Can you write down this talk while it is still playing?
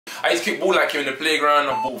I used to kick ball like him in the playground.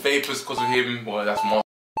 I bought vapors because of him. Well, that's my.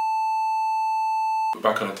 We're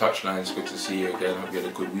back on the touchline. It's good to see you again. I hope you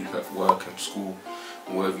had a good week at work and school,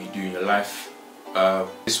 or whatever you do in your life.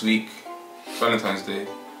 This week, Valentine's Day,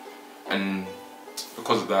 and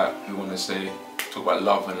because of that, we want to talk about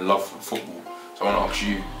love and love for football. So I want to ask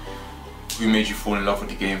you, who made you fall in love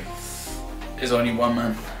with the game? There's only one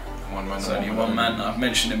man. There's only one man. I've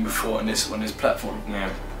mentioned him before on this platform.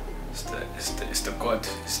 Yeah. It's the god.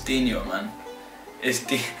 It's Dino, man. It's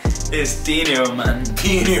Dino, man.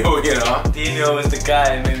 Dino, you know. Dino is the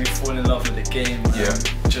guy who made me fall in love with the game, man.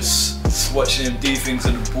 Yeah. Just watching him do things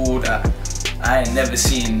on the ball that I ain't never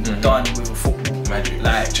seen done with a football. Magic.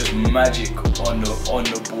 Like just magic on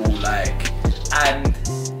the ball, like, and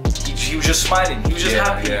he was just smiling. He was just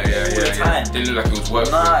happy all the time. Didn't look like it was work.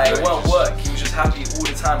 Nah, it wasn't work. He was just happy all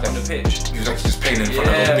the time on the pitch. He was like just playing in front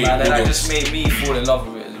of those big man, and that audience. just made me fall in love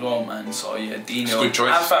with it as well, man. So yeah, Dino. It's a good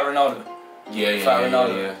choice. And Fat Ronaldo. Fat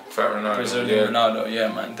Ronaldo. Brazilian Ronaldo,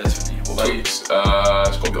 yeah, man, definitely. What about you? It's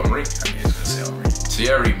got to be Henri. I knew he was gonna say Henri.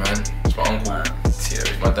 Thierry, man. It's my uncle. Man,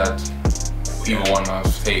 Thierry. My dad. Either one I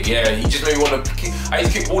hate. Yeah, he just made me want to kick. I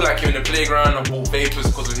used to kick ball like him in the playground. I bought vapors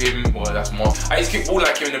because of him. Well, that's marketing. I used to kick ball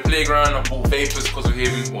like him in the playground. I bought vapors because of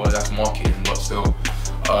him. Well, that's marketing, but still.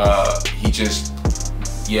 He just,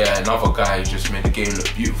 another guy who just made the game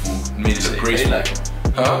look beautiful, made it look graceful. Like him?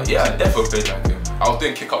 Yeah, I definitely played like him. I was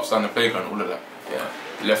doing kick ups down the playground, all of that. Yeah.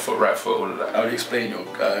 Left foot, right foot, all of that. How would you explain your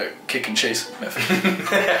kick and chase method?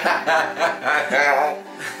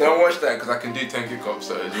 Don't watch that because I can do 10 kick ups,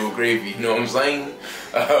 so it's all gravy, you know what I'm saying?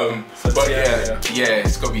 So but Thierry,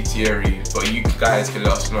 it's gotta be Thierry. But you guys can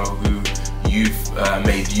let us know who you've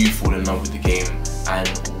made you fall in love with the game and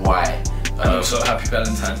why. And also happy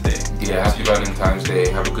Valentine's Day. Yeah, happy Valentine's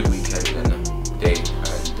Day. Have a good weekend and day,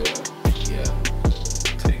 and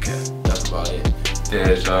take care. That's about it.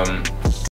 There's